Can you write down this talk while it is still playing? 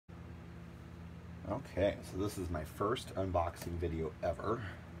Okay, so this is my first unboxing video ever,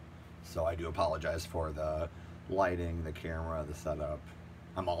 so I do apologize for the lighting, the camera, the setup.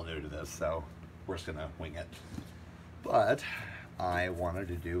 I'm all new to this, so we're just gonna wing it. But I wanted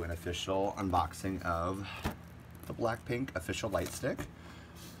to do an official unboxing of the BLACKPINK official Lightstick.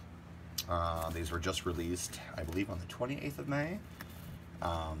 These were just released, I believe, on the 28th of May.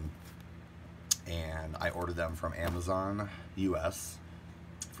 And I ordered them from Amazon US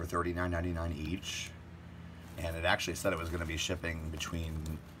for $39.99 each. And it actually said it was going to be shipping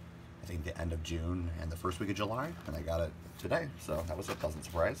between, I think, the end of June and the first week of July. And I got it today, so that was a pleasant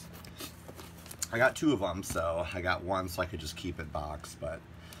surprise. I got two of them, so I got one so I could just keep it boxed, but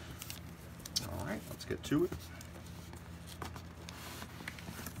alright, let's get to it.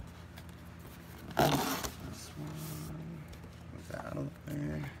 This one, move that out of the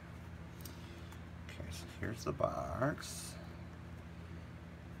way. Okay, so here's the box.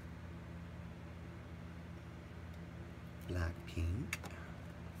 BLACKPINK.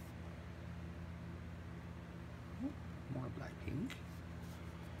 Oh, more BLACKPINK.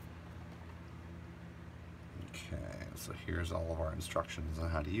 Okay, so here's all of our instructions on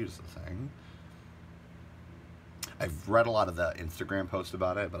how to use the thing. I've read a lot of the Instagram posts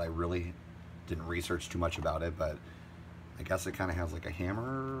about it, but I really didn't research too much about it, but I guess it kind of has like a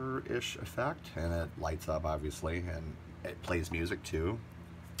hammer-ish effect, and it lights up, obviously, and it plays music too.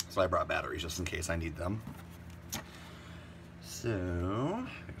 So I brought batteries just in case I need them. So,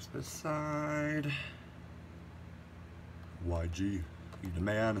 here's this side. YG, you the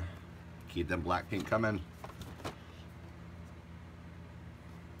man. Keep them BLACKPINK coming.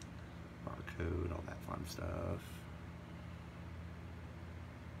 Barcode, all that fun stuff.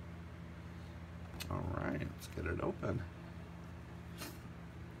 Alright, let's get it open.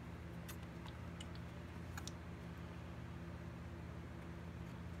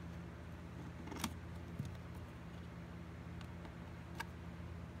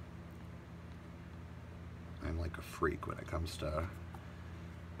 I'm like a freak when it comes to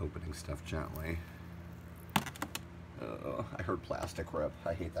opening stuff gently. I heard plastic rip.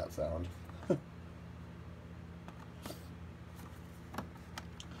 I hate that sound.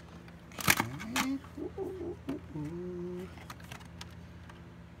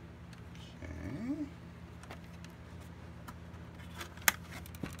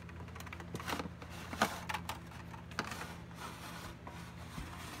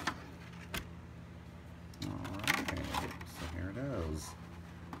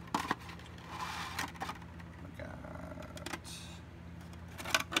 Okay. Okay.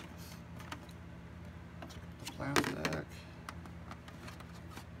 Plastic.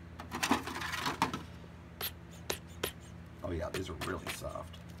 Oh yeah, these are really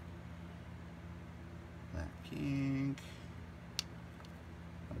soft. BLACKPINK. I'm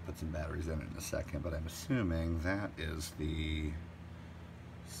gonna put some batteries in it in a second, but I'm assuming that is the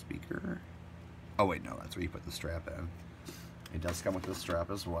speaker. Oh wait, no, that's where you put the strap in. It does come with this strap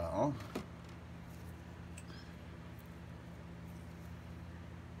as well.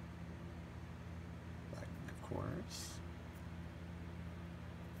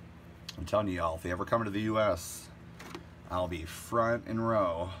 I'm telling you all, if they ever come to the US, I'll be front and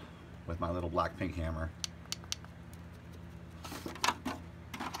row with my little BLACKPINK hammer.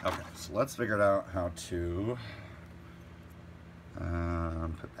 Okay, so let's figure out how to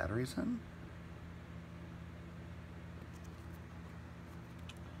put batteries in.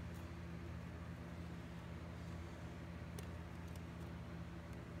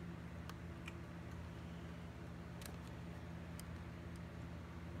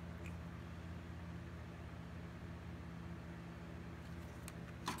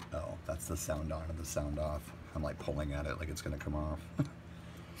 Oh, that's the sound on and the sound off. I'm like pulling at it like it's gonna come off. Okay,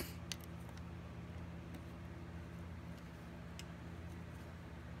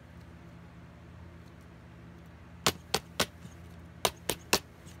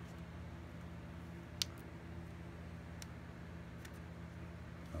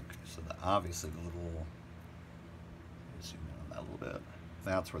 so obviously the little, zoom in on that a little bit.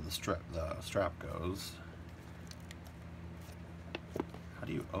 That's where the strap goes. How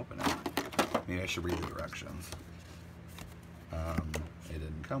do you open it? Maybe I should read the directions. It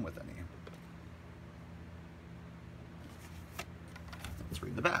didn't come with any. Let's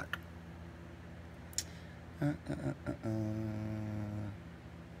read the back.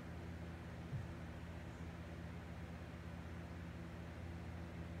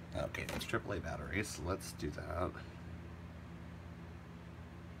 Okay, that's AAA batteries, so let's do that.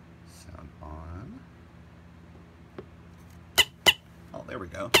 Sound on. Oh, there we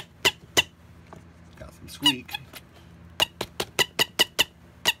go. Got some squeak.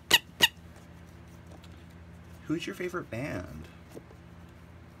 Who's your favorite band?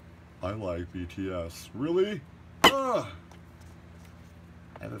 I like BTS. Really? Ugh.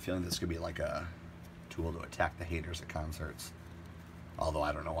 I have a feeling this could be like a tool to attack the haters at concerts. Although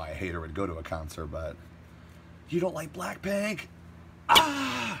I don't know why a hater would go to a concert, but you don't like BLACKPINK?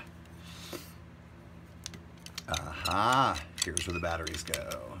 Ah! Aha! Here's where the batteries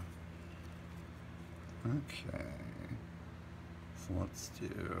go. Okay. So let's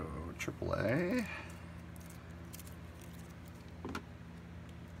do AAA.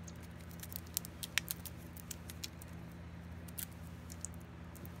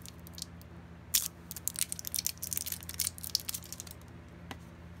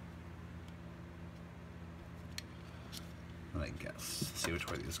 I guess. See which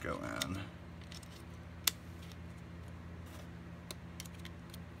way these go in.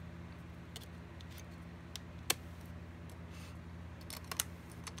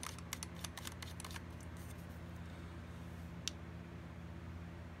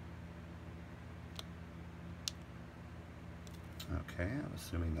 Okay, I'm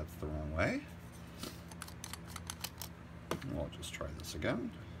assuming that's the wrong way. We'll just try this again.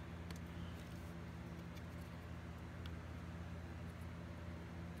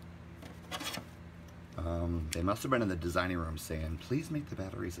 They must have been in the designing room saying, please make the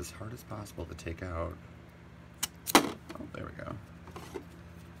batteries as hard as possible to take out. Oh, there we go.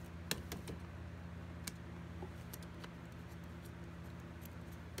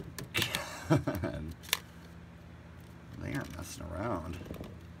 And they aren't messing around.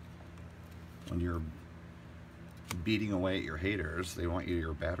 When you're beating away at your haters, they want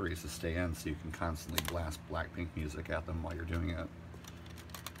your batteries to stay in so you can constantly blast BLACKPINK music at them while you're doing it.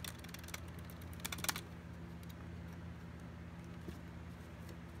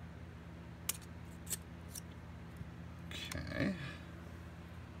 Okay.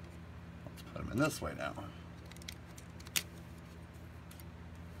 Let's put them in this way now.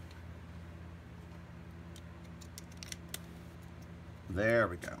 There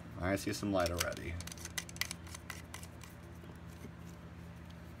we go. I see some light already.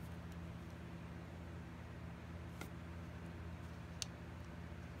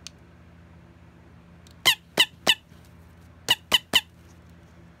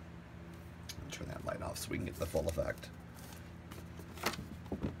 Turn that light off so we can get the full effect.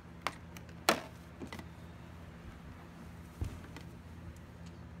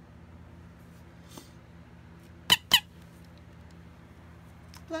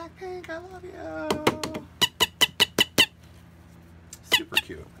 BLACKPINK, I love you. Super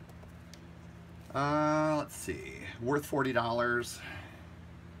cute. Let's see. Worth $40.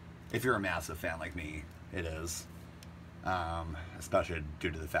 If you're a massive fan like me, it is. Especially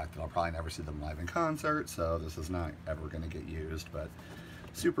due to the fact that I'll probably never see them live in concert, so this is not ever going to get used, but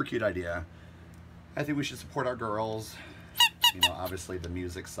super cute idea. I think we should support our girls. You know, obviously the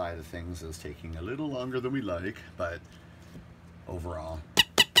music side of things is taking a little longer than we like, but overall,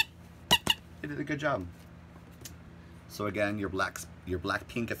 they did a good job. So again, your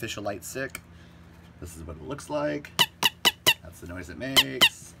BLACKPINK official Lightstick. This is what it looks like. That's the noise it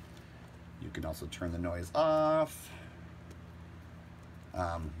makes. You can also turn the noise off.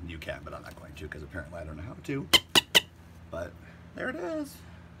 You can, but I'm not going to because apparently I don't know how to. But there it is.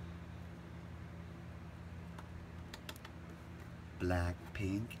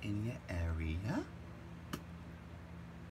 BLACKPINK in your area.